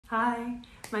Hi,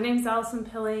 my name is Allison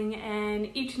Pilling, and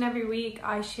each and every week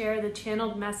I share the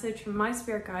channeled message from my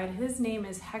spirit guide. His name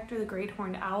is Hector the Great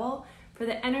Horned Owl, for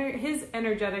his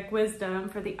energetic wisdom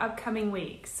for the upcoming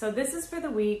week. So this is for the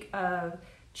week of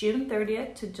June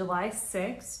 30th to July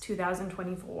 6th,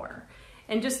 2024.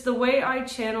 And just the way I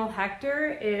channel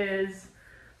Hector is,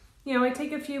 I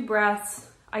take a few breaths,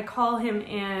 I call him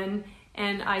in,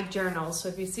 and I journal. So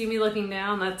if you see me looking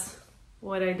down, that's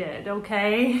what I did,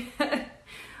 okay?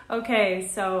 Okay,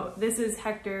 so this is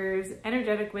Hector's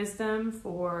energetic wisdom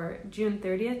for June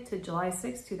 30th to July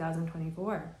 6th,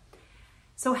 2024.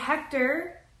 So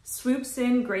Hector swoops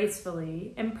in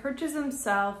gracefully and perches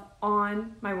himself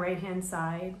on my right-hand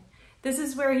side. This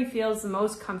is where he feels the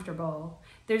most comfortable.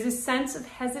 There's a sense of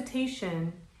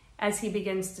hesitation as he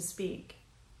begins to speak.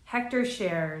 Hector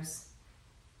shares,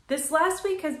 "This last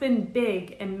week has been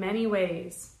big in many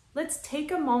ways. Let's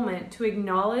take a moment to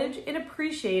acknowledge and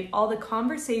appreciate all the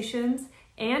conversations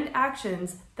and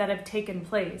actions that have taken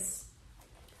place.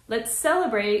 Let's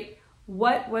celebrate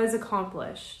what was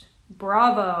accomplished.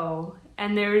 Bravo."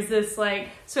 And there's this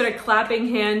sort of clapping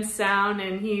hand sound,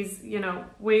 and he's,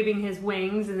 waving his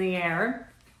wings in the air.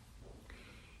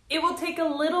 It will take a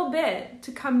little bit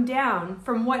to come down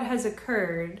from what has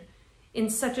occurred in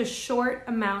such a short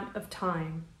amount of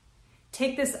time.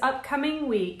 Take this upcoming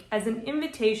week as an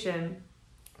invitation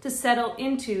to settle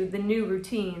into the new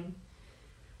routine.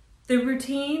 The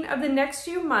routine of the next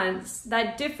few months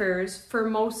that differs for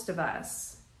most of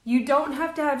us. You don't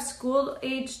have to have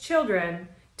school-age children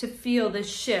to feel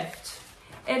this shift.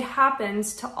 It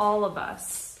happens to all of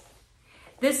us.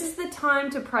 This is the time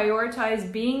to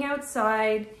prioritize being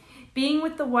outside, being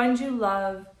with the ones you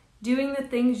love, doing the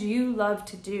things you love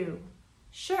to do.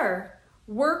 Sure,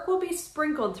 work will be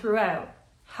sprinkled throughout.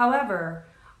 However,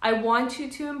 I want you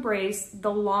to embrace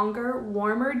the longer,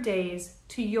 warmer days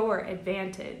to your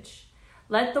advantage.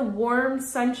 Let the warm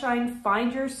sunshine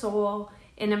find your soul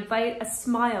and invite a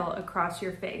smile across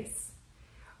your face.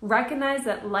 Recognize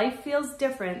that life feels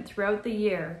different throughout the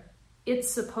year. It's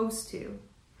supposed to.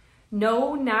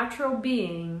 No natural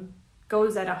being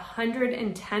goes at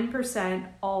 110%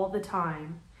 all the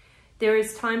time. There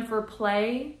is time for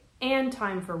play and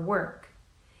time for work.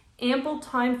 Ample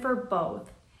time for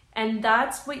both. And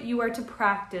that's what you are to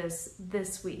practice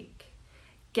this week.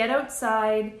 Get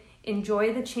outside,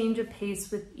 enjoy the change of pace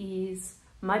with ease.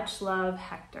 Much love,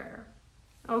 Hector.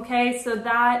 Okay, so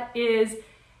that is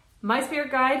my spirit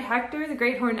guide, Hector, the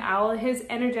Great Horned Owl, his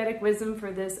energetic wisdom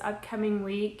for this upcoming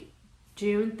week,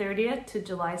 June 30th to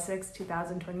July 6th,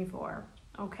 2024.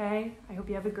 Okay, I hope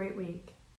you have a great week.